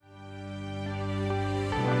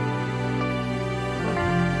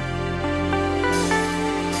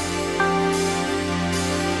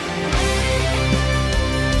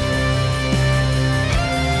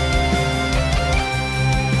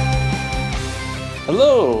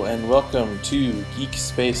Hello and welcome to Geek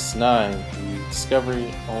Space Nine, the discovery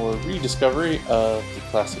or rediscovery of the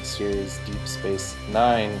classic series Deep Space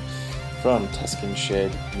Nine from Tuscan Shed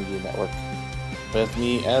Media Network. With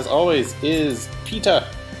me, as always, is Peter.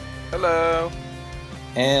 Hello.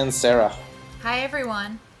 And Sarah. Hi,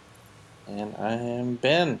 everyone. And I am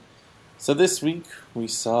Ben. So this week we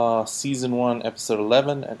saw Season 1, Episode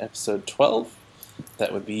 11 and Episode 12.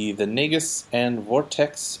 That would be The Nagus and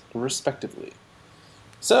Vortex, respectively.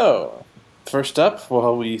 So, first up,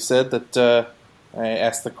 well, we said that I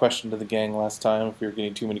asked the question to the gang last time if we were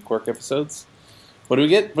getting too many Quark episodes. What do we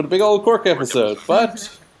get? But a big old Quark episode.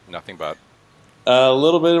 But Nothing but. a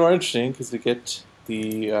little bit more interesting because we get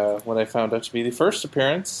the what I found out to be the first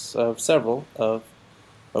appearance of several of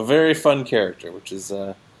a very fun character, which is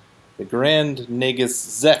the Grand Nagus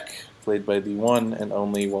Zek, played by the one and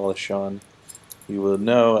only Wallace Shawn. You will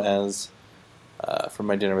know as from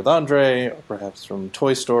My Dinner with Andre, or perhaps from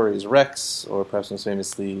Toy Story as Rex, or perhaps most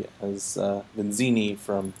famously as Vizzini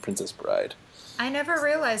from Princess Bride. I never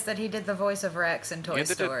realized that he did the voice of Rex in Toy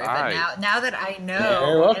Neither did Story, I. but now that I You're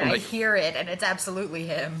know welcome. and I hear it, and it's absolutely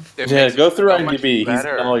him. It Yeah, makes go it through so much IMDb. He's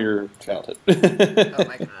better. in all your childhood. Oh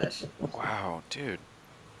my gosh. Wow, dude.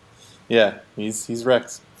 Yeah, he's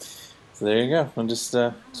Rex. So there you go. I just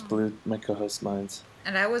blew my co-host minds.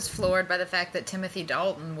 And I was floored by the fact that Timothy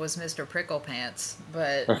Dalton was Mr. Pricklepants,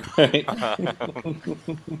 but Right.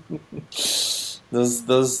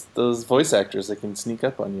 those voice actors, they can sneak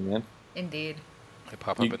up on you, man. indeed. They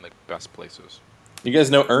pop up in the best places. You guys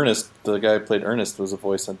know Ernest, the guy who played Ernest, was a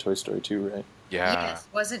voice on Toy Story 2, right? Yeah. Yes.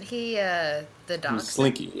 Wasn't he the He dog? was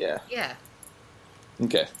Slinky, yeah. Yeah.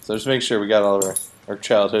 Okay, so just make sure we got all of our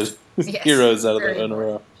childhood Yes, heroes out of very the in a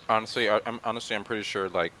row. Honestly, I'm pretty sure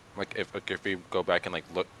like if we go back and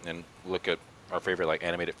look at our favorite like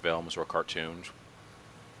animated films or cartoons.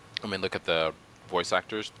 I mean, look at the voice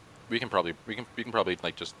actors. We can probably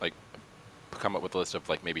like just like come up with a list of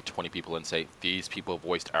like maybe 20 people and say these people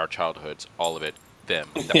voiced our childhoods, all of it, them.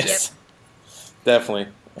 That's Yes. it. Definitely.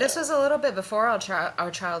 This was a little bit before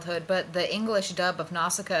our childhood, but the English dub of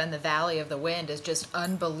Nausicaa and the Valley of the Wind is just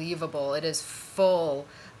unbelievable. It is full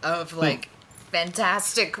of, like,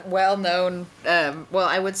 fantastic, well-known, well,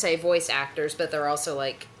 I would say voice actors, but they're also,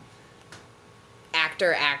 like,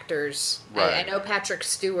 actors. Right. I know Patrick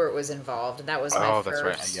Stewart was involved, and that was my Oh, first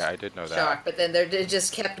that's right. Yeah, I did know that. shock. But then it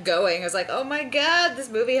just kept going. I was like, oh my god, this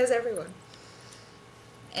movie has everyone.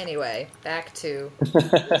 Anyway, back to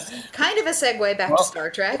kind of a segue back to Star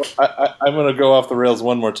Trek. I'm going to go off the rails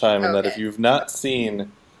one more time, and that if Okay. you've not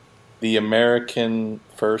seen the American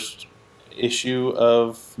first issue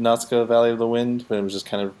of Nausicaa Valley of the Wind, when it was just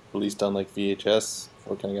kind of released on like VHS,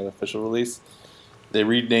 before it kind of got official release, they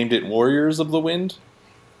renamed it Warriors of the Wind,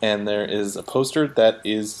 and there is a poster that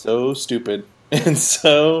is so stupid and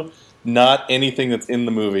so not anything that's in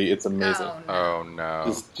the movie. It's amazing. Oh, no. Oh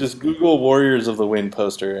no. Just Google Warriors of the Wind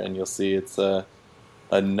poster, and you'll see it's a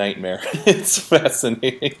nightmare. It's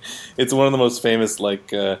fascinating. It's one of the most famous,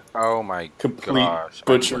 like, Oh my complete gosh.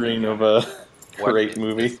 butchering of a What great is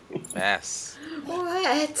movie. this mess.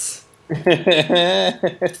 What?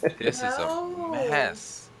 This is a No.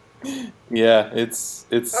 mess. Yeah, it's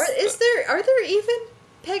Are there even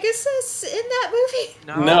Pegasus in that movie?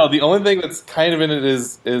 no. The only thing that's kind of in it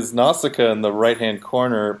is Nausicaa in the right hand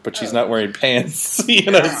corner, but she's not wearing pants.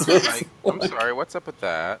 You know, Yeah, so it's I'm like- sorry. What's up with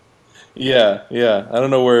that? yeah. I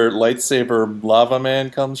don't know where lightsaber lava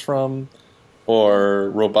man comes from, or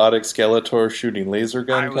robotic Skeletor shooting laser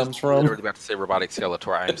gun I was comes from. literally about to say robotic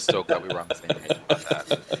Skeletor. I am so glad we were on the same page about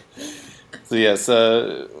that. So yes,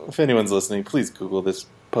 if anyone's listening, please Google this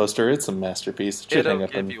poster. It's a masterpiece. It should It'll hang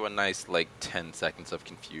up give in. you a nice, like, 10 seconds of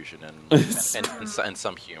confusion and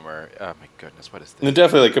some humor. Oh my goodness, what is And this?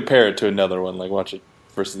 definitely like, compare it to another one. Like watch it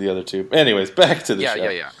versus the other two. Anyways, back to the show.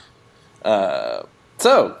 Yeah.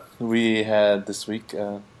 So we had this week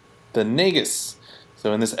the Nagus.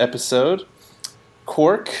 So in this episode,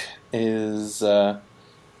 Quark is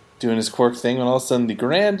doing his Quark thing, and all of a sudden the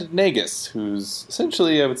Grand Nagus, who's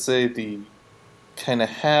essentially, I would say, the kind of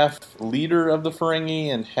half leader of the Ferengi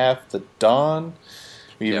and half the Dawn.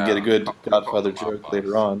 We even Yeah. get a good Godfather joke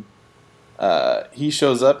later on. He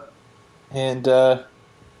shows up and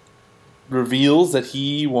reveals that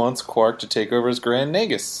he wants Quark to take over as Grand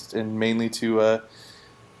Nagus, and mainly to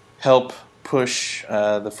help push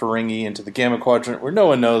the Ferengi into the Gamma Quadrant, where no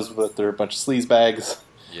one knows that they're a bunch of sleazebags,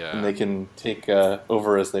 Yeah. and they can take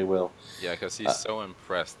over as they will. Yeah, because he's so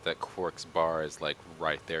impressed that Quark's bar is, like,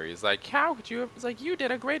 right there. He's like, how could you... He's like, you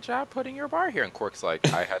did a great job putting your bar here. And Quark's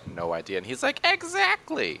like, I had no idea. And he's like,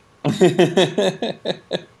 exactly.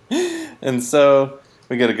 And so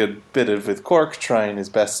we get a good bit of with Quark trying his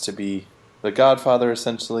best to be the Godfather,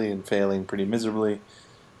 essentially, and failing pretty miserably.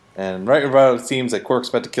 And right about it seems that Quark's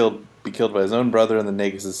about to be killed by his own brother and the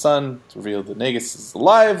Nagus' son. It's revealed that Nagus is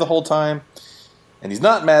alive the whole time. And he's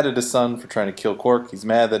not mad at his son for trying to kill Quark. He's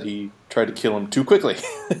mad that he tried to kill him too quickly.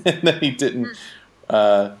 And that he didn't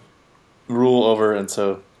rule over. And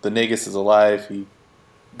so the Nagus is alive. He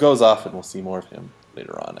goes off and we'll see more of him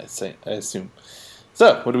later on, I assume.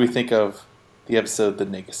 So, what do we think of the episode The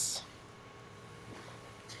Nagus?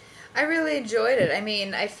 I really enjoyed it. I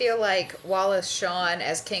mean, I feel like Wallace Shawn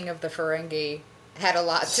as King of the Ferengi had a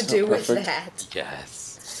lot to do with that.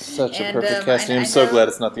 Yes. Such a perfect casting. I'm so glad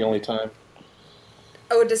it's not the only time.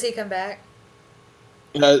 Oh, does he come back?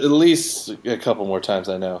 At least a couple more times,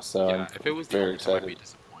 I know. So Yeah, I'm if it was the very only time, I'd excited. be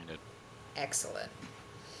disappointed. Excellent.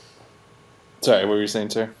 Sorry, what were you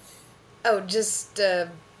saying, sir? Oh, just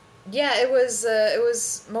yeah, it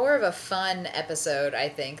was more of a fun episode, I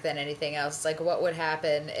think, than anything else. Like, what would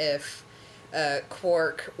happen if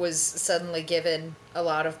Quark was suddenly given a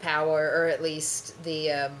lot of power, or at least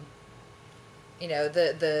the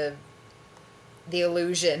the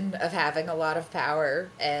illusion of having a lot of power,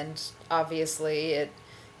 and obviously it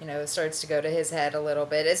starts to go to his head a little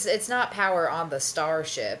bit. It's not power on the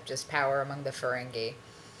starship, just power among the Ferengi,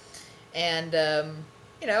 and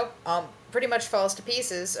pretty much falls to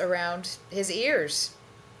pieces around his ears,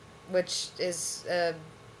 which is a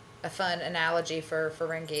fun analogy for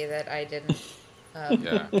Ferengi that I didn't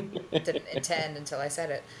didn't intend until I said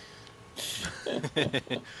it.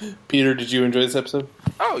 Peter, did you enjoy this episode?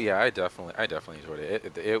 Oh yeah, I definitely enjoyed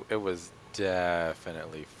it. It was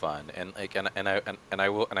definitely fun, and I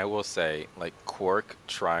will say, like, Quark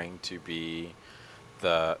trying to be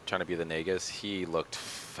the Nagus, he looked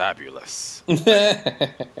fabulous.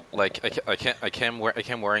 Like I can't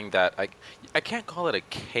wearing that. I can't call it a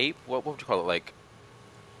cape. What would you call it? Like,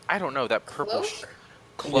 I don't know, that purple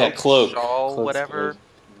Cloak? Cloak, shawl, Cloak's whatever. good.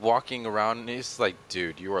 Walking around, and he's like,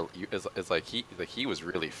 dude, it's like he was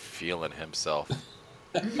really feeling himself.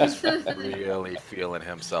 Really feeling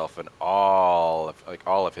himself, and all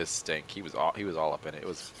of his stink. He was all up in it. It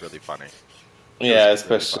was really funny. Yeah,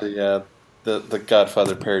 especially the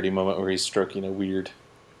Godfather parody moment where he's stroking a weird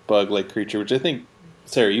bug-like creature, which I think,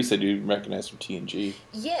 Sarah, you said you recognized from TNG.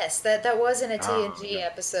 Yes, that wasn't a TNG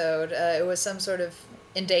episode. It was some sort of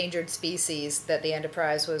endangered species that the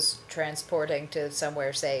Enterprise was transporting to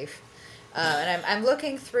somewhere safe. And I'm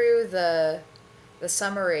looking through the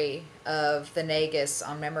summary of the Nagus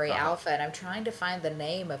on Memory Alpha, and I'm trying to find the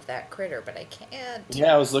name of that critter, but I can't.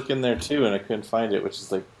 Yeah, I was looking there too, and I couldn't find it, which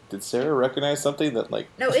is like, did Sarah recognize something that, like...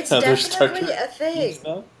 No, it's other Star definitely Trek a thing.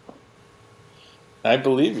 stuff? I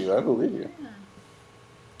believe you. Yeah.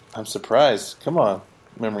 I'm surprised. Come on,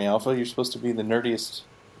 Memory Alpha, you're supposed to be the nerdiest.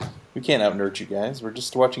 We can't out-nerd you guys. We're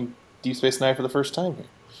just watching Deep Space Nine for the first time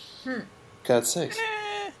here. God's sakes.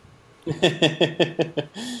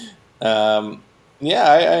 Yeah,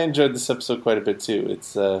 I enjoyed this episode quite a bit too.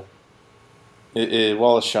 It's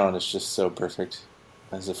Wallace Shawn is just so perfect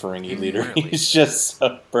as a Ferengi leader. Really? He's just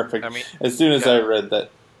so perfect. I mean, as soon as I read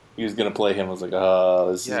that he was going to play him, I was like,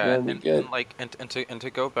 "Oh, this is going to be good." And to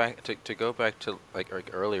go back to like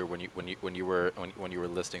earlier when you were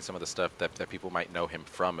listing some of the stuff that people might know him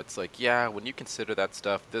from, it's like, yeah, when you consider that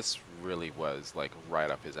stuff, this really was like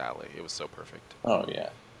right up his alley. It was so perfect. Oh yeah,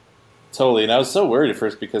 totally. And I was so worried at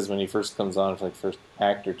first because when he first comes on for like first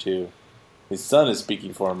act or two, his son is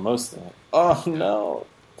speaking for him most of the time. Oh no,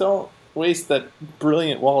 don't waste that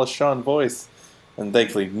brilliant Wallace Shawn voice. And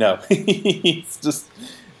thankfully, no, he's just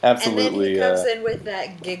absolutely. And then he comes in with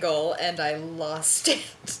that giggle, and I lost it.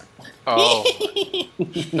 Oh,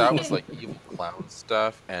 that was like evil clown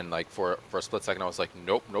stuff, and like for a split second, I was like,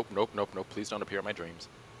 nope, please don't appear in my dreams.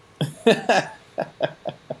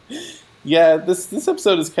 Yeah, this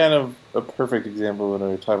episode is kind of a perfect example when we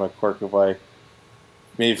were talking about Quark of why,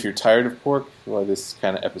 maybe if you're tired of Quark, why this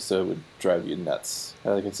kind of episode would drive you nuts.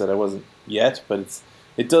 Like I said, I wasn't yet, but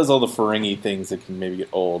it does all the Ferengi things that can maybe get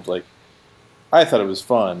old. Like, I thought it was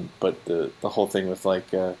fun, but the whole thing with like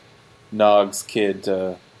Nog's kid,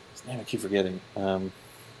 his name I keep forgetting.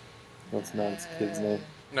 What's Nog's kid's name?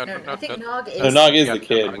 No, I think Nog is. No, Nog is Yeah, the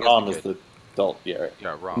kid. Nog is Rom the is kid. the adult. Yeah, right.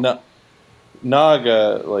 Yeah, wrong. No, Nog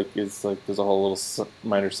is like there's a whole little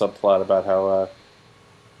minor subplot about how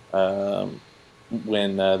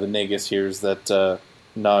when the Nagus hears that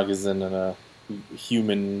Nog is in a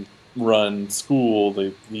human-run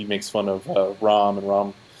school, he makes fun of Rom, and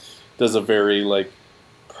Rom does a very like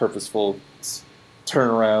purposeful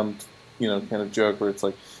turnaround, kind of joke where it's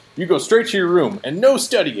like, you go straight to your room and no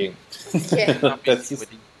studying. Yeah. That's just,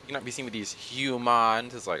 you not be seeing these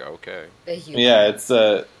humans. It's like, okay. The human. Yeah, it's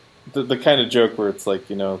the kind of joke where it's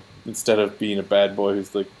like, instead of being a bad boy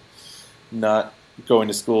who's like not going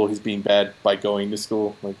to school, he's being bad by going to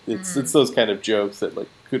school. Like it's those kind of jokes that like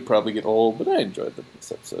could probably get old, but I enjoyed them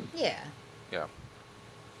this episode. Yeah. Yeah.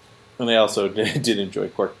 And I also did enjoy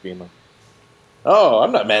Quark being like, "Oh,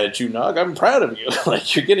 I'm not mad at you, Nog. I'm proud of you.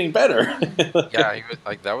 Like you're getting better." Yeah, he was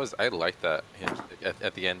like that was I liked that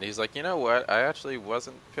at the end. He's like, you know what? I actually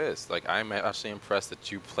wasn't pissed. Like I'm actually impressed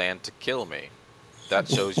that you planned to kill me. That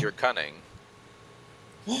shows your cunning,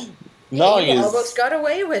 Nog you is almost got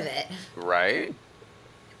away with it. right?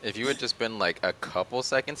 If you had just been like a couple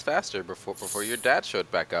seconds faster before your dad showed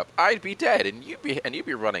back up, I'd be dead and you'd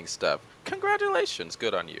be running stuff. Congratulations,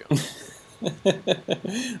 good on you.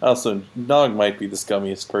 Also, Nog might be the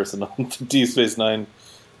scummiest person on Deep Space Nine.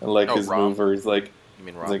 I like his Rom. move where he's like, You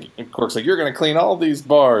mean he's Rom? like, and Quark's like, "You're gonna clean all these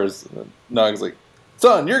bars." And then Nog's like,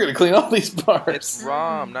 "Son, you're gonna clean all these bars." It's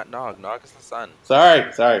Rom, not Nog. Nog is the son.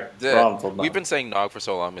 Sorry. Yeah, Rom told Nog. we've been saying Nog for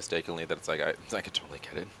so long mistakenly that it's like I can totally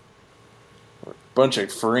get it. Bunch of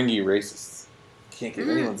Ferengi racists. Can't get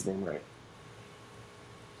anyone's name right.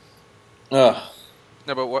 Ugh.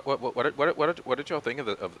 No, but what did y'all think of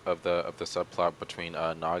the subplot between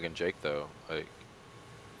Nog and Jake though? Like,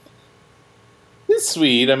 It's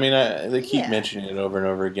sweet. I mean, they keep Yeah. mentioning it over and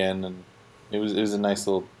over again, and it was a nice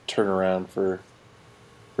little turnaround for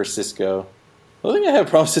Cisco. The only thing I have a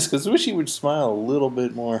problem with Cisco is I wish he would smile a little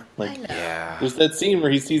bit more. I Like, know. yeah, there's that scene where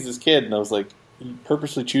he sees his kid, and I was like, he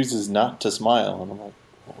purposely chooses not to smile, and I'm like,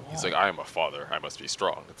 he's like, I am a father. I must be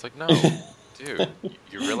strong. It's like, no, dude,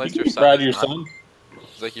 you realize you your can be son proud is of your not- son.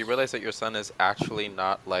 It's like you realize that your son is actually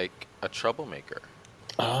not like a troublemaker.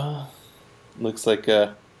 Looks like,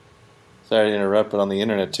 sorry to interrupt, but on the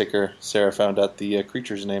internet ticker, Sarah found out the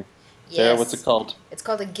creature's name. Sarah, what's it called? It's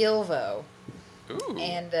called a Gilvo. Ooh,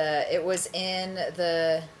 And it was in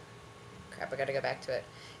the... Crap, I gotta go back to it.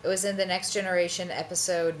 It was in the Next Generation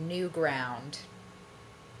episode New Ground.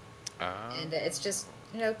 And it's just,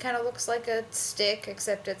 kind of looks like a stick,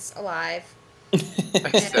 except it's alive.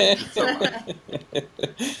 It's alive.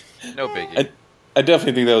 No biggie. I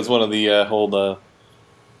definitely think that was one of the whole,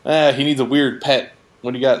 he needs a weird pet.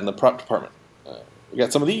 What do you got in the prop department? We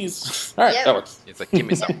got some of these. All right, Yep. that works. It's like, give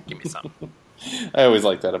me some, give me some. I always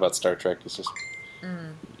like that about Star Trek. It's just,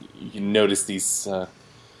 you notice these,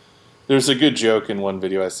 there's a good joke in one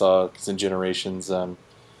video I saw, because in Generations,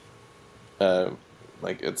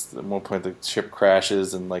 like, it's at one point the ship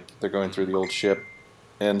crashes, and, like, they're going through the old ship,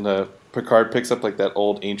 and Picard picks up, like, that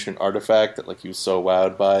old ancient artifact that, like, he was so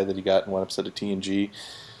wowed by that he got in one episode of TNG.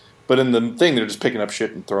 But in the thing, they're just picking up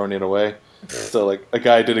shit and throwing it away. So, like, a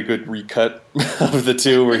guy did a good recut of the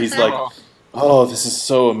two where he's like, "Oh, this is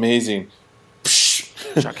so amazing.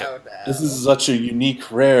 Chuck it. Oh, no. This is such a unique,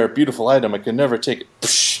 rare, beautiful item. I can never take it."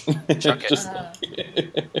 Chuck it. Just, That's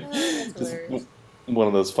just hilarious. one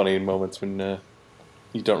of those funny moments when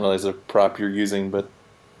you don't realize a prop you're using, but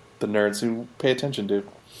the nerds who pay attention do.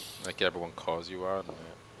 Like everyone calls you out on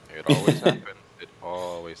it. It always happens. It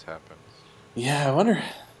always happens. Yeah, I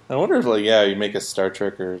wonder if, like, you make a Star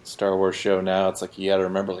Trek or Star Wars show now, it's like you got to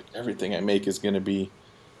remember, like, everything I make is going to be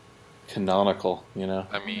canonical,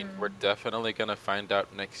 I mean, we're definitely gonna find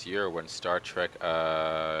out next year when Star Trek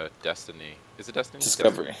Destiny is it Destiny?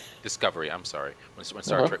 Discovery. Discovery. I'm sorry. When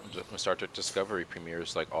Star Trek Discovery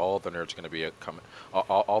premieres, like all the nerds are gonna be coming.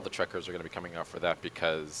 All the Trekkers are gonna be coming out for that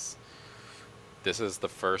because this is the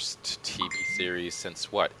first TV series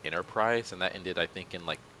since what Enterprise, and that ended I think in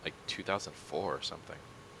like 2004 or something.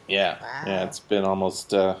 Yeah, Wow. yeah, it's been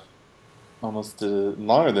almost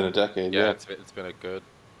longer than a decade. Yeah, Yeah, it's been a good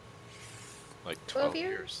like 12 12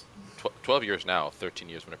 years? years. 12 years now. 13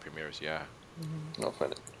 years when it premieres. Yeah. I'll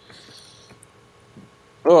find it.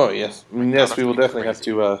 Oh yes, I mean, God, yes, that's we will gonna be definitely have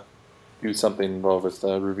crazy. to do something involved with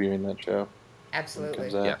reviewing that show. Absolutely.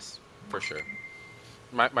 Comes out. Yes, for sure.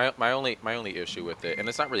 My only issue with it, and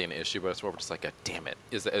it's not really an issue, but it's more of just like a damn it,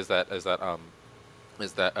 is that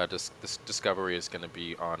this Discovery is going to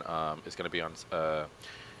be on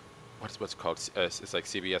what's it called it's like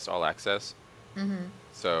CBS All Access. Mm-hmm.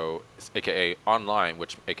 So it's AKA online,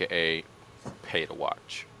 which AKA pay to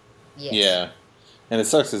watch. Yes. Yeah, and it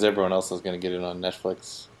sucks because everyone else is going to get it on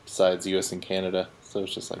Netflix besides U.S. and Canada, so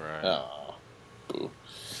it's just like, Right. oh, boo.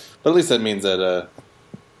 But at least that means that if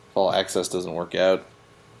All Access doesn't work out,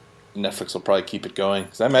 Netflix will probably keep it going.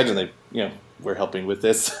 Because I imagine we're helping with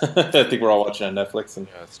this. I think we're all watching on Netflix, and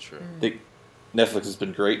Yeah, that's true. I think Netflix has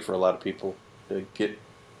been great for a lot of people to get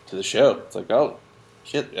to the show. It's like, oh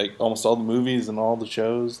shit, like almost all the movies and all the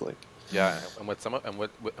shows, like. Yeah, and with some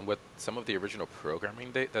of the original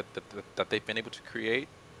programming that they've been able to create,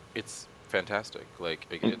 it's fantastic. Like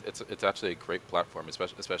it's actually a great platform,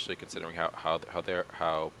 especially considering how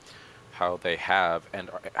they have and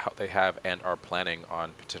are planning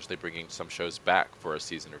on potentially bringing some shows back for a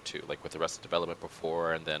season or two, like with Arrested Development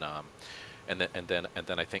before, and then I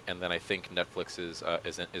think Netflix is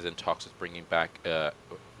in talks with bringing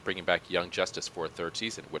back Young Justice for a third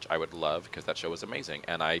season, which I would love because that show was amazing,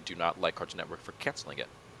 and I do not like Cartoon Network for canceling it.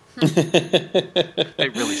 They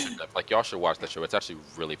really should have. Like, y'all should watch that show. It's actually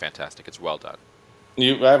really fantastic. It's well done.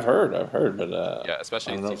 I've heard, but Yeah,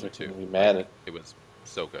 especially I don't in know if I season can two. be mad at It was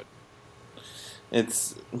so good.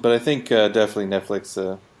 but I think definitely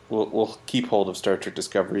Netflix will keep hold of Star Trek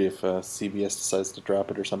Discovery if CBS decides to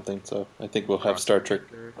drop it or something. So I think we'll have Star Trek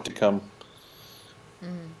to come.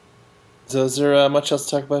 So is there much else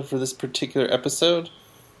to talk about for this particular episode?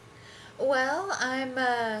 Well,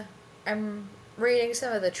 I'm reading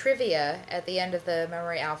some of the trivia at the end of the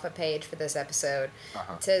Memory Alpha page for this episode.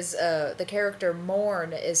 It says the character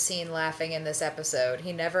Morn is seen laughing in this episode.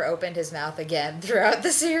 He never opened his mouth again throughout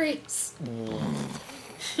the series.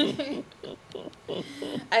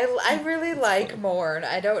 I really like Morn.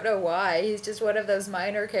 I don't know why. He's just one of those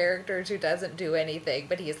minor characters who doesn't do anything,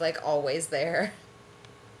 but he's like always there.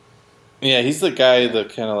 Yeah, he's the guy, the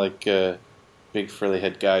kind of like big frilly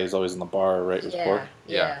head guy who's always in the bar, right, with Quark.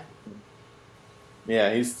 Yeah.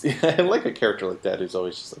 Yeah, he's. I like a character like that who's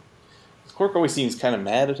always just like. Quark always seems kind of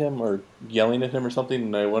mad at him or yelling at him or something,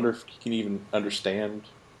 and I wonder if he can even understand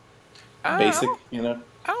basic,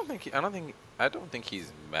 I don't think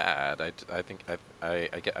he's mad.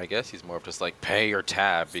 I guess he's more of just like pay your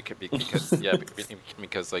tab because yeah,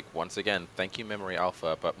 because like once again, thank you Memory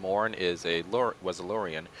Alpha, but Morn was a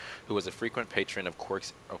Lorian who was a frequent patron of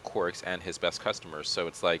Quark's and his best customers. So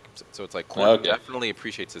it's like Quark definitely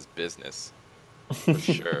appreciates his business for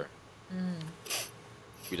sure.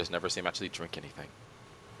 We just never see him actually drink anything.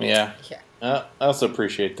 Yeah. I also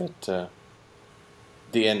appreciate that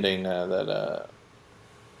the ending that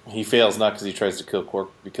he fails not because he tries to kill Quark,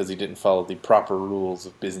 because he didn't follow the proper rules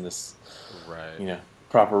of business. Right.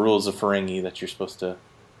 Proper rules of Ferengi that you're supposed to.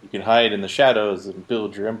 You can hide in the shadows and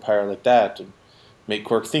build your empire like that, and make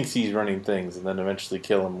Quark thinks he's running things, and then eventually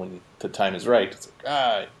kill him when the time is right. It's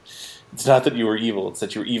like, it's not that you were evil; it's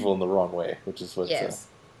that you were evil in the wrong way, which is what's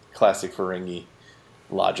classic Ferengi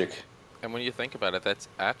logic. And when you think about it, that's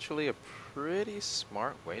actually a pretty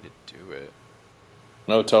smart way to do it.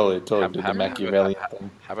 No, totally. The Machiavellian thing.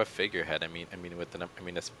 Have a figurehead.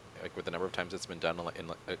 It's with the number of times it's been done in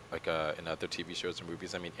other TV shows or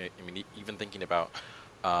movies. Even thinking about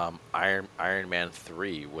Iron Man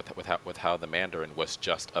 3 with how the Mandarin was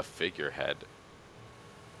just a figurehead.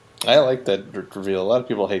 I like that reveal. A lot of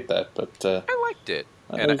people hate that, but I liked it.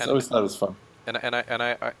 I always thought it was fun.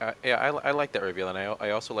 I like that reveal, and I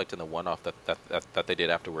also liked in the one-off that they did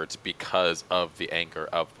afterwards because of the anger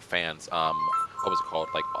of the fans. What was it called?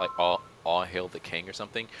 Like all hail the king or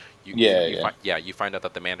something. You find out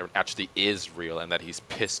that the Mandarin actually is real and that he's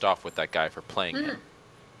pissed off with that guy for playing him.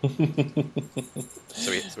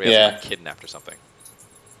 so he has been kidnapped or something.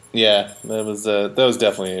 Yeah, that was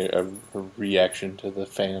definitely a reaction to the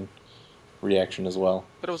fan reaction as well.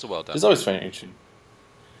 But it was well done. It's always funny.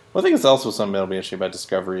 Well, I think it's also something that'll be interesting about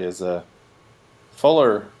Discovery is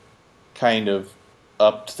Fuller kind of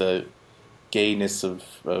upped the gayness of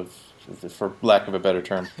for lack of a better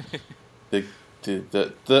term, the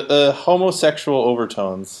homosexual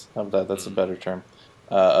overtones. How about that? That's a better term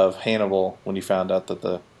of Hannibal when he found out that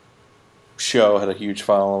the show had a huge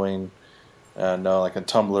following. Like on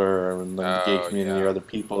Tumblr or in the gay community or other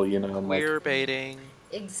people, queer baiting.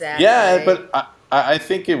 Exactly. Yeah, but I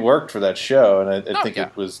think it worked for that show, and I think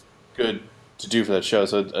it was good to do for that show.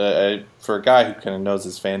 So for a guy who kind of knows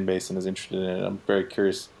his fan base and is interested in it, I'm very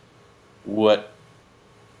curious what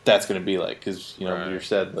that's going to be like. Because, you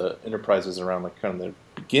said the Enterprise was around like kind of the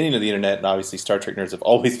beginning of the internet, and obviously Star Trek nerds have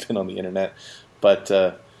always been on the internet. But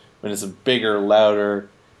when it's a bigger, louder,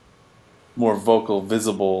 more vocal,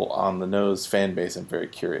 visible, on the nose fan base, I'm very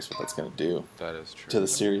curious what that's going to do. That is true. To the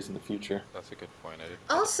series in the future. That's a good point.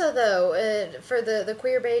 Also, though, for the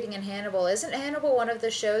queer baiting in Hannibal, isn't Hannibal one of the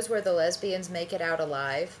shows where the lesbians make it out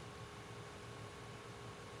alive?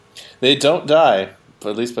 They don't die,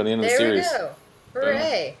 but at least by the end of the series. There we go.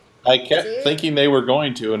 Hooray. I kept thinking they were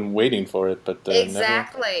going to and waiting for it, but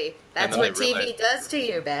exactly. That's what TV does to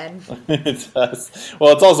you, Ben. It does.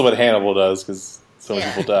 Well, it's also what Hannibal does, because so many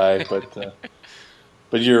people die,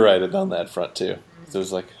 but you're right on that front too. So it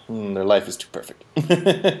was like, their life is too perfect.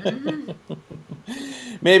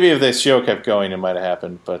 Maybe if this show kept going, it might have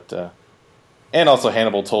happened, but and also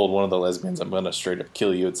Hannibal told one of the lesbians, "I'm going to straight up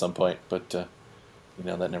kill you at some point," but that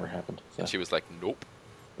never happened. So. And she was like, "Nope."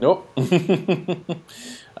 Nope.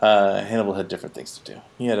 Hannibal had different things to do.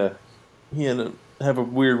 He had to have a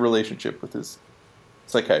weird relationship with his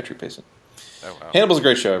psychiatry patient. Oh wow. Hannibal's a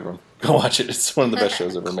great show, everyone. Go watch it. It's one of the best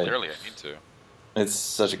shows ever made. Clearly, I need to. It's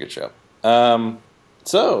such a good show.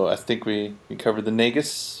 So I think we covered the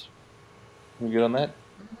Nagus. We good on that?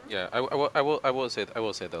 Yeah, I will say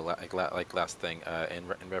the last thing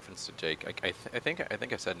in reference to Jake. I think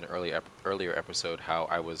I said in an earlier episode how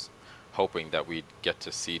I was hoping that we'd get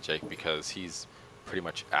to see Jake because he's pretty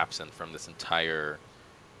much absent from this entire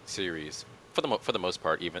series for the most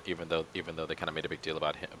part. Even though they kind of made a big deal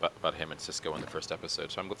about him and Cisco in the first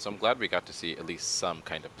episode. So I'm glad we got to see at least some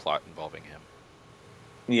kind of plot involving him.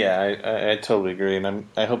 Yeah, I totally agree, and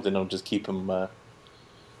I hope they don't just keep him.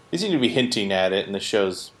 They seem to be hinting at it, and the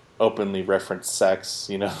show's openly reference sex.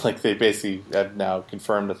 You know, like they basically have now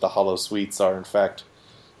confirmed that the Hollow Suites are in fact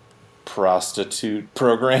prostitute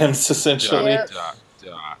programs, essentially. Yep.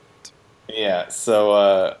 Yeah.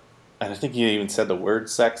 So, and I think he even said the word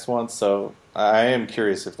sex once. So I am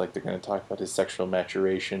curious if like they're going to talk about his sexual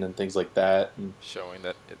maturation and things like that. And Showing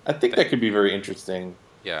that. I think that could be very interesting.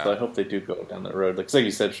 Yeah. So I hope they do go down that road. Like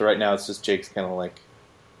you said, so right now it's just Jake's kind of like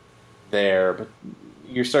there, but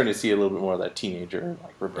you're starting to see a little bit more of that teenager,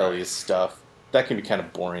 like rebellious stuff. That can be kind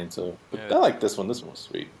of boring. So but I like this one. This one was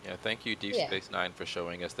sweet. Yeah. Thank you, Deep Space Nine, for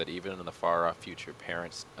showing us that even in the far off future,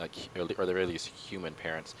 parents, or the very least human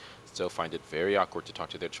parents, still find it very awkward to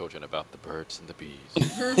talk to their children about the birds and the bees.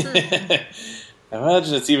 I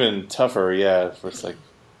imagine it's even tougher. Yeah, where it's like,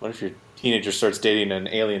 what if your teenager starts dating an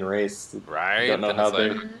alien race? Right. Don't know Then how it's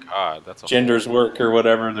their God, that's a genders work or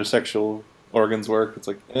whatever, their sexual organs work. It's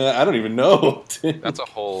like I don't even know. That's a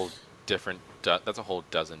whole different. That's a whole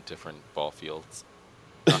dozen different ball fields.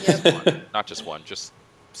 Not just one, just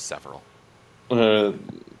several. To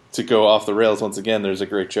go off the rails once again, there's a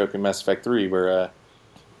great joke in Mass Effect 3 where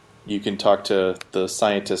you can talk to the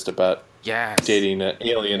scientist about dating an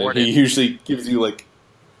alien, and he usually gives you like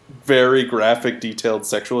very graphic, detailed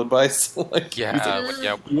sexual advice. Like, you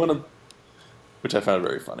want to. Which I found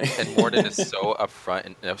very funny. And Morden is so upfront,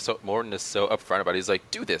 about it. He's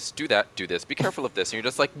like, do this, do that, do this. Be careful of this. And you're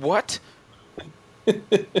just like, what? I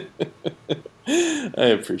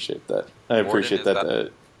appreciate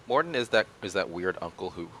that. Morden is that weird uncle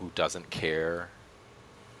who doesn't care,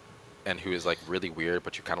 and who is like really weird,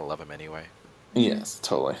 but you kind of love him anyway. Yes,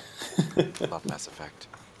 totally. Love Mass Effect.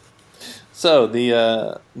 So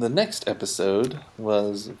the next episode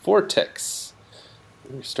was Vortex.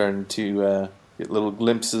 We're starting to get little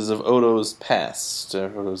glimpses of Odo's past,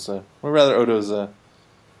 Odo's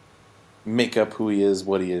makeup, who he is,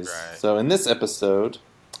 what he is. Right. So in this episode,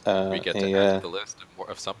 we get to add the list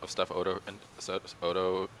of stuff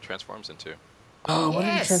Odo transforms into. Oh, what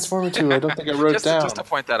did he transform into? I don't think I wrote it down. Just to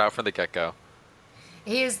point that out from the get-go.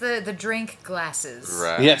 He is the drink glasses.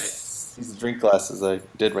 Right. Yes, he's the drink glasses. I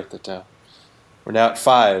did write that down. We're now at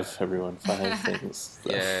 5, everyone. 5 things. So.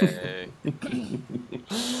 Yay.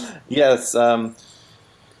 Yes. On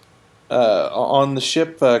the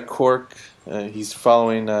ship, Quark, he's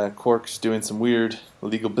following Quark's doing some weird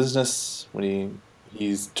illegal business when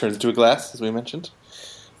he turns into a glass, as we mentioned.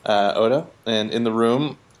 Odo. And in the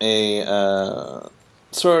room, a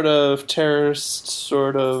sort of terrorist,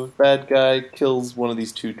 sort of bad guy kills one of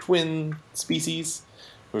these two twin species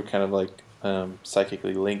who are kind of like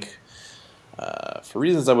psychically linked. For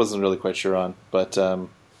reasons I wasn't really quite sure on, but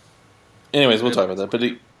anyways, we'll talk about that. But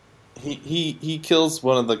he kills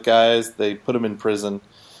one of the guys. They put him in prison,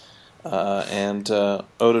 and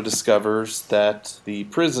Odo discovers that the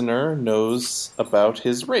prisoner knows about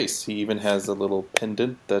his race. He even has a little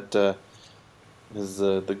pendant that is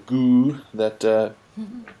the goo that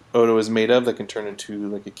Odo is made of that can turn into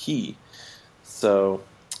like a key. So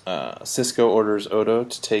Cisco orders Odo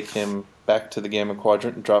to take him back to the Gamma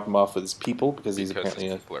Quadrant and drop him off with his people because apparently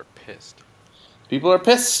people are pissed. People are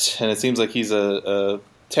pissed, and it seems like he's a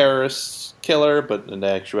terrorist killer, but in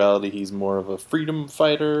actuality he's more of a freedom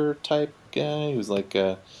fighter type guy who's like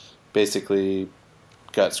basically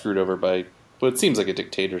got screwed over by what seems like a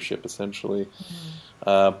dictatorship essentially.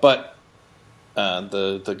 But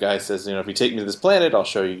the guy says, if you take me to this planet, I'll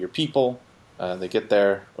show you your people. They get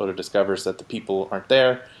there. Odo discovers that the people aren't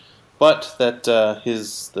there, but that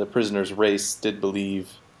the prisoner's race did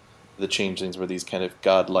believe the changelings were these kind of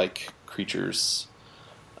godlike creatures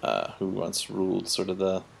who once ruled sort of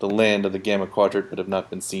the land of the Gamma Quadrant, but have not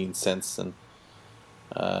been seen since. And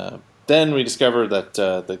then we discover that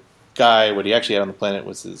the guy, what he actually had on the planet,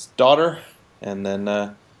 was his daughter. And then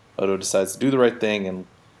Odo decides to do the right thing, and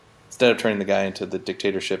instead of turning the guy into the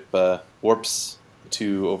dictatorship, warps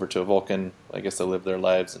over to Vulcan. I guess they'll live their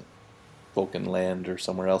lives and Vulcan land or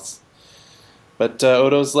somewhere else. But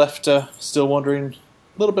Odo's left still wondering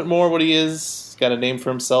a little bit more what he is. He's got a name for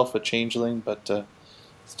himself, a changeling, but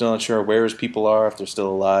still not sure where his people are, if they're still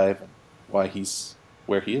alive, and why he's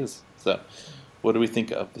where he is. So, what do we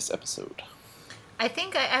think of this episode? I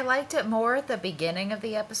think I liked it more at the beginning of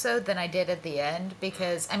the episode than I did at the end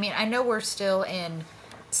because, I mean, I know we're still in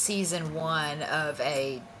season 1 of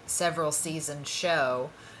a several season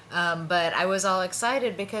show, but I was all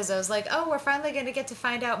excited because I was like, oh, we're finally going to get to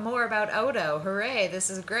find out more about Odo. Hooray,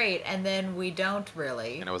 this is great. And then we don't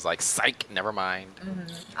really. And it was like, psych, never mind.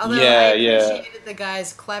 Although I appreciated the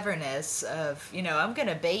guy's cleverness of, I'm going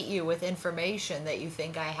to bait you with information that you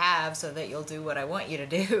think I have so that you'll do what I want you to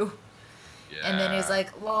do. Yeah. And then he's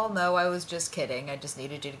like, lol, no, I was just kidding. I just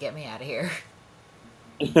needed you to get me out of here.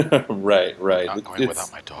 Right. Not going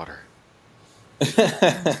without my daughter.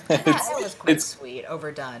 That was quite sweet.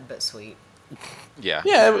 Overdone, but sweet. Yeah.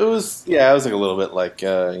 Yeah, it was. Yeah, it was like a little bit like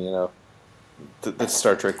the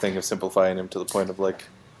Star Trek thing of simplifying him to the point of like,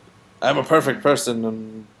 I'm a perfect person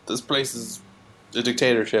and this place is a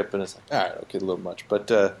dictatorship, and it's like, all right, okay, a little much,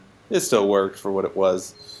 but it still worked for what it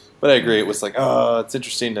was. But I agree, it was like, oh, it's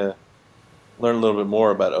interesting to learn a little bit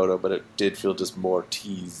more about Odo, but it did feel just more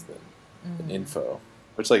tease than info.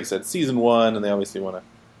 Which, like I said, season 1, and they obviously want to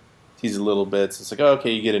tease a little bit. So it's like, oh,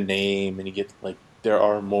 okay, you get a name, and you get like there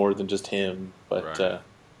are more than just him. But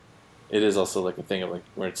it is also like a thing of like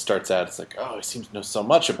where it starts out, it's like, oh, he seems to know so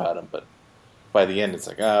much about him, but by the end, it's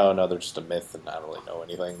like, oh no, they're just a myth, and I don't really know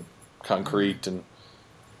anything concrete, and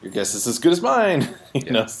your guess is as good as mine,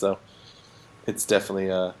 you know. So it's definitely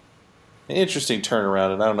an interesting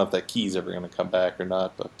turnaround, and I don't know if that key's ever going to come back or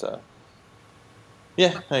not, but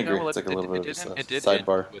yeah, I agree. It's like a little bit of a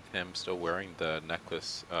sidebar. End with him still wearing the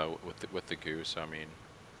necklace with the goose. I mean,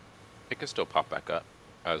 it could still pop back up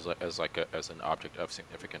as an object of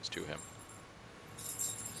significance to him.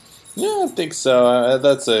 Yeah, I think so.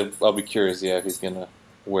 I'll be curious. Yeah, if he's gonna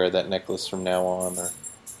wear that necklace from now on, or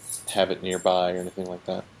have it nearby, or anything like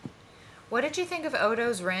that. What did you think of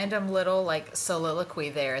Odo's random little like soliloquy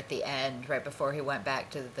there at the end, right before he went back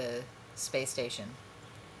to the space station?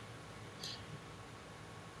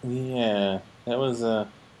 Yeah, that was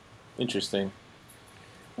interesting.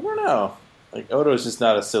 I don't know. Like, Odo's just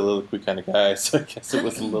not a soliloquy kind of guy, so I guess it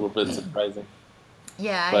was a little bit surprising.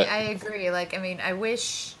 Yeah, I agree. Like, I mean, I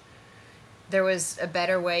wish there was a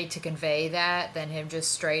better way to convey that than him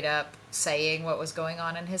just straight up saying what was going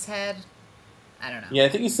on in his head. I don't know. Yeah, I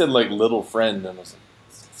think he said, like, little friend, and I was like,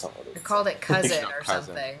 something. He called it cousin or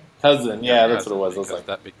something. Cousin, yeah, that's what it was. I was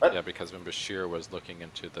like, because when Bashir was looking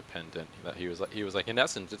into the pendant, that he was like, in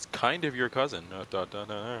essence, it's kind of your cousin.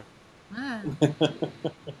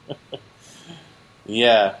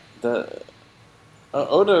 Yeah,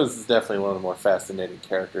 Odo is definitely one of the more fascinating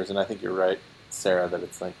characters, and I think you're right, Sarah, that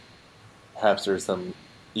it's like perhaps there's some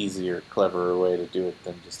easier, cleverer way to do it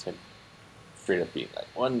than just him straight up being like,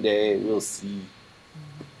 one day we'll see.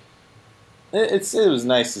 It was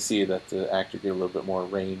nice to see that the actor get a little bit more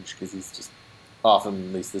range, because he's just often,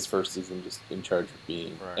 at least this first season, just in charge of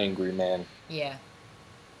being angry man. Yeah.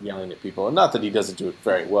 Yelling at people. And not that he doesn't do it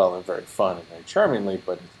very well and very fun and very charmingly,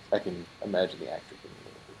 but I can imagine the actor getting a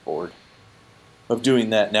little bit bored of doing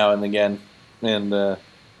that now and again. And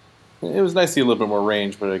it was nice to see a little bit more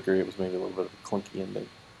range, but I agree it was maybe a little bit of a clunky ending.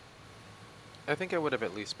 I think I would have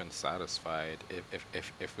at least been satisfied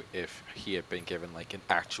if he had been given like an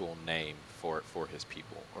actual name for his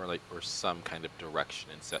people, or some kind of direction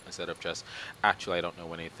instead of just, actually I don't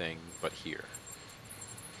know anything but here.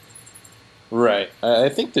 Right. I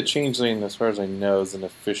think the changeling, as far as I know, is an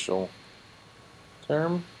official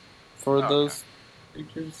term for those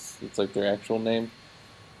creatures. It's like their actual name.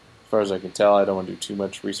 As far as I can tell, I don't want to do too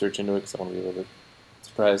much research into it because I want to be a little bit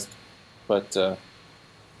surprised. But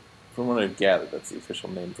from what I've gathered, that's the official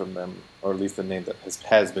name from them, or at least the name that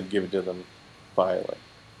has been given to them by like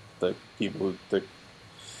the people, the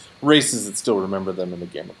races that still remember them in the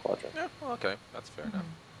Gamma Quadrant. Yeah, well, okay, that's fair enough.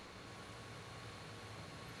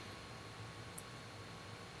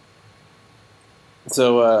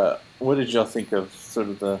 So, what did y'all think of sort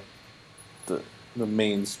of the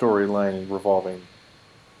main storyline revolving?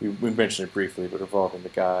 We mentioned it briefly, but revolving the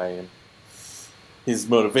guy and his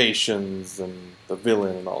motivations and the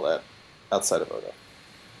villain and all that outside of Odo.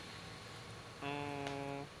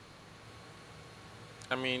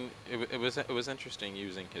 I mean, it was interesting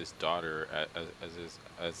using his daughter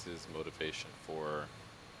as his motivation for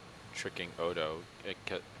tricking Odo,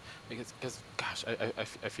 because gosh, I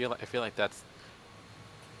feel like that's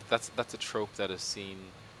a trope that is seen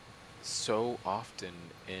so often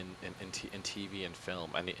in TV and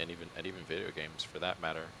film, and even video games for that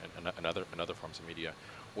matter, and other forms of media,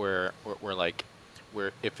 where like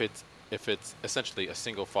where if it's essentially a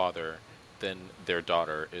single father, then their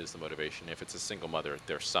daughter is the motivation. If it's a single mother,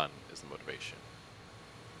 their son is the motivation.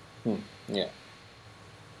 Hmm. Yeah.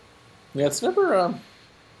 Yeah. It's never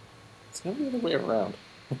the other way around.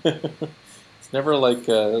 It's never like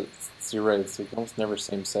you're right. It's like almost never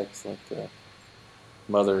same sex, like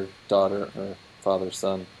mother daughter or father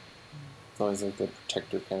son. It's always like the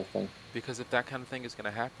protector kind of thing. Because if that kind of thing is going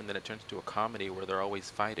to happen, then it turns into a comedy where they're always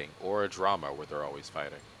fighting, or a drama where they're always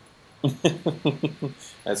fighting.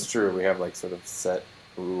 That's true. We have like sort of set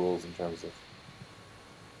rules in terms of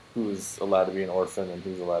who's allowed to be an orphan and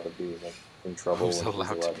who's allowed to be like in trouble Who's and who's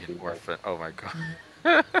allowed to allowed be to an be like. orphan? Oh my god.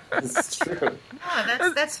 It's true.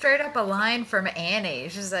 No, that's straight up a line from Annie.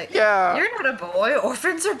 She's like, Yeah. "You're not a boy.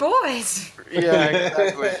 Orphans are boys." Yeah,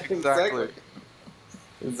 exactly, exactly.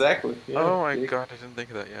 Exactly. Yeah. Oh my god, I didn't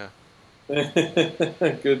think of that. Yeah.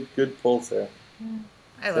 Good pulse there.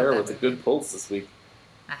 I love Sarah that with a movie. good pulse this week.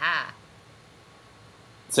 Aha.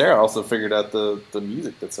 Sarah also figured out the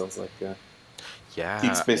music that sounds like Deep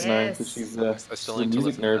Yeah. Space Nine Yes. because she's I she's still a need to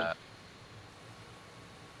music listen nerd. to that.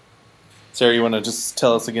 Sarah, you want to just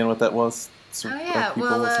tell us again what that was? So, Oh like, yeah. people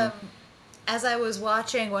Well, listening? as I was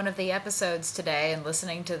watching one of the episodes today and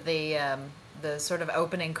listening to the sort of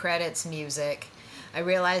opening credits music, I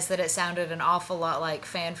realized that it sounded an awful lot like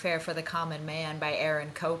 "Fanfare for the Common Man" by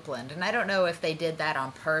Aaron Copland, and I don't know if they did that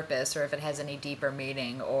on purpose or if it has any deeper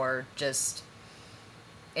meaning or just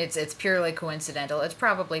it's purely coincidental. It's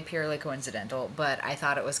probably purely coincidental, but I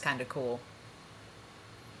thought it was kind of cool.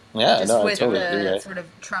 Yeah, Just no, I with totally agree. the sort of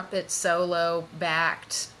trumpet solo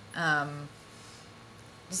backed.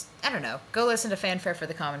 Just, I don't know. Go listen to "Fanfare for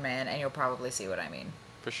the Common Man" and you'll probably see what I mean.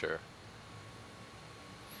 For sure.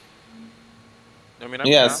 I mean,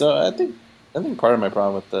 Yeah, so I think part of my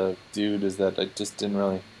problem with the dude is that I just didn't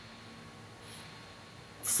really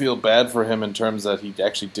feel bad for him in terms that he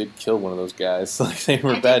actually did kill one of those guys. Like they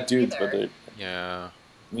were I bad didn't dudes, but either. they yeah.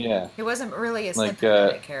 yeah. He wasn't really a Like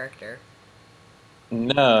sympathetic character.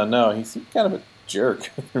 no, he's kind of a jerk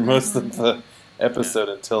for most of the episode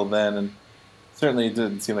until then, and certainly it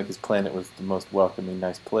didn't seem like his planet was the most welcoming,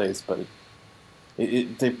 nice place. But they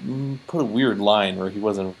put a weird line where he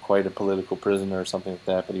wasn't quite a political prisoner or something like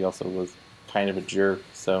that, but he also was kind of a jerk.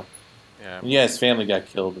 So Yeah. yeah, his family got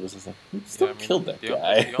killed. It was just like he still Yeah, I mean, killed that the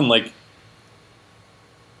guy, the and like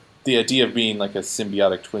the idea of being like a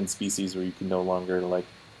symbiotic twin species where you can no longer like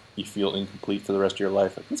you feel incomplete for the rest of your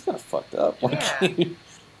life. Like it's kind of fucked up. Like Yeah.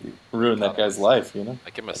 you ruin that guy's life, you know.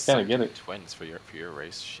 Like him a I kind of get it. twins for your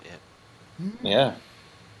race. Shit. Yeah,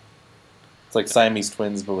 it's like Siamese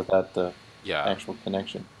twins, but without the Yeah. actual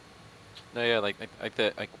connection. No, yeah, like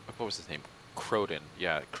what was his name? Croden.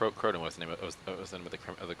 Yeah, Croden was the name. Was the name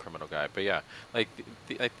of the criminal guy. But yeah, like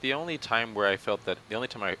the only time where I felt that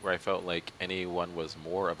where I felt like anyone was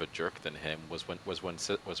more of a jerk than him was when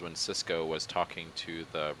Cisco was talking to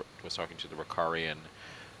the Ricarian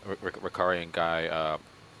guy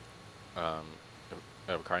um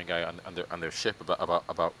a Ricarian guy on their ship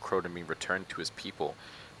about Croden being returned to his people,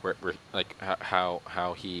 where like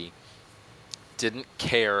how he didn't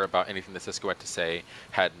care about anything that Cisco had to say,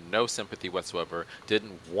 had no sympathy whatsoever,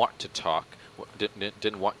 didn't want to talk,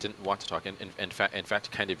 didn't want to talk, and in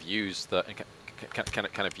fact, kind of used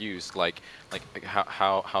kind of used like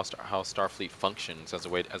how Starfleet functions as a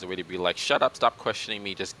way to be like, shut up, stop questioning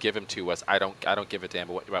me, just give him to us. I don't give a damn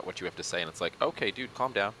about what you have to say. And it's like, okay, dude,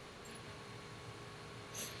 calm down.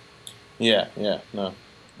 Yeah, no, I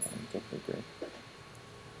definitely agree.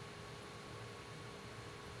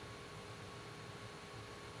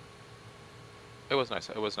 It was nice.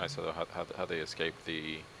 It was nice though how they escaped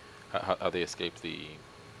how they escaped the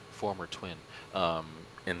former twin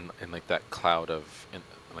in like that cloud of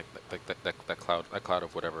like that cloud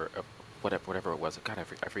of whatever it was. God, I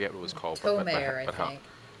forget what it was called. Tomer, I How think.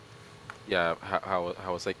 yeah how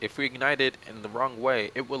it's like, if we ignite it in the wrong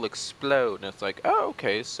way, it will explode. And it's like, oh,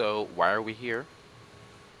 okay, so why are we here?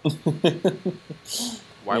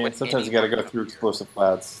 Why Yeah, would sometimes you got to anyone go through explosive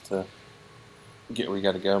clouds to get where you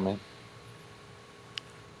got to go, man.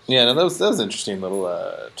 Yeah, no, that was an interesting little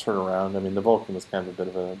turnaround. I mean, the Vulcan was kind of a bit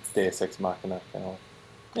of a Deus Ex Machina, kind of like,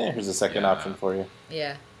 yeah, here's a second Yeah. option for you.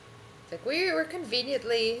 Yeah. It's like, we were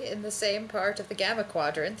conveniently in the same part of the Gamma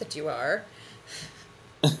Quadrant that you are.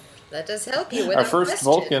 Let us help you with Our a first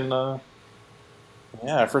question. Vulcan,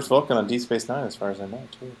 our first Vulcan on Deep Space Nine, as far as I know,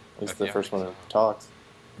 too. At least the Yeah, first one so. that talks.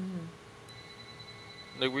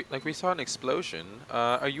 Like we saw an explosion.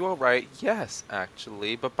 Are you all right? Yes,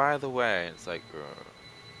 actually. But by the way, it's like,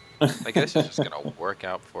 I guess it's just gonna work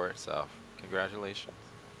out for itself. Congratulations.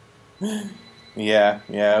 Yeah,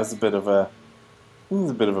 it was a bit of a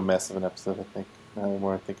mess of an episode, I think. Now the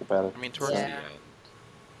more I think about it. I mean, towards the end,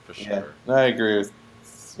 for sure. Yeah, I agree with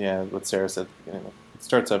what Sarah said at the beginning. It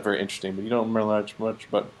starts out very interesting, but you don't learn much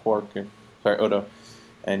about Odo,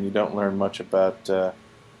 and you don't learn much about.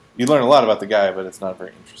 You learn a lot about the guy, but it's not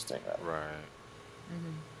very interesting. Right.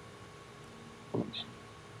 Mm-hmm.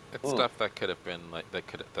 It's stuff that could have been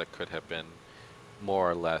that could have been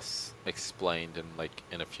more or less explained in a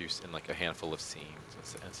handful of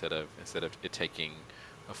scenes instead of it taking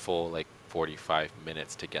a full 45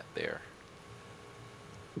 minutes to get there.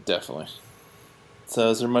 Definitely. So,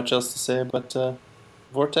 is there much else to say about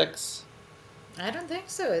Vortex? I don't think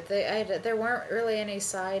so. There weren't really any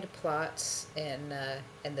side plots in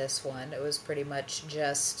this one. It was pretty much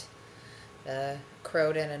just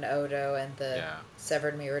Croden and Odo and the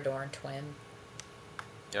severed Miradorn twin.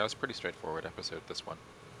 Yeah, it was a pretty straightforward episode, this one.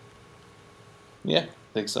 Yeah,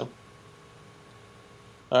 I think so.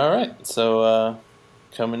 All right, so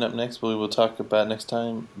coming up next, we will talk about next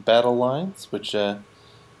time Battle Lines, which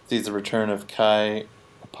sees the return of Kai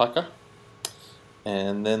Opaka,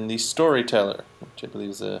 and then The Storyteller, which I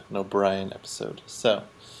believe is an O'Brien episode. So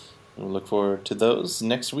we'll look forward to those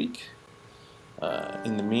next week.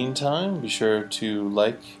 In the meantime, be sure to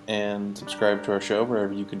like and subscribe to our show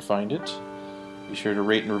wherever you can find it. Be sure to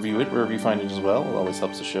rate and review it wherever you find it as well. It always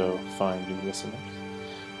helps the show find new listeners.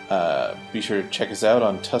 Be sure to check us out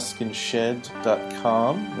on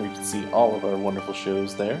TuscanShed.com, where you can see all of our wonderful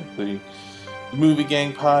shows there, including the Movie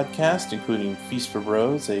Gang podcast, including Feast for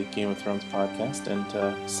Bros, a Game of Thrones podcast, and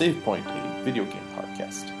Save Point, a video game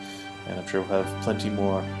podcast. And I'm sure we'll have plenty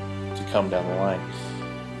more to come down the line.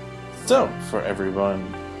 So, for everyone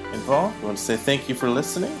involved, I want to say thank you for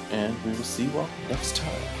listening, and we will see you all next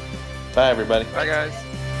time. Bye, everybody. Bye, guys.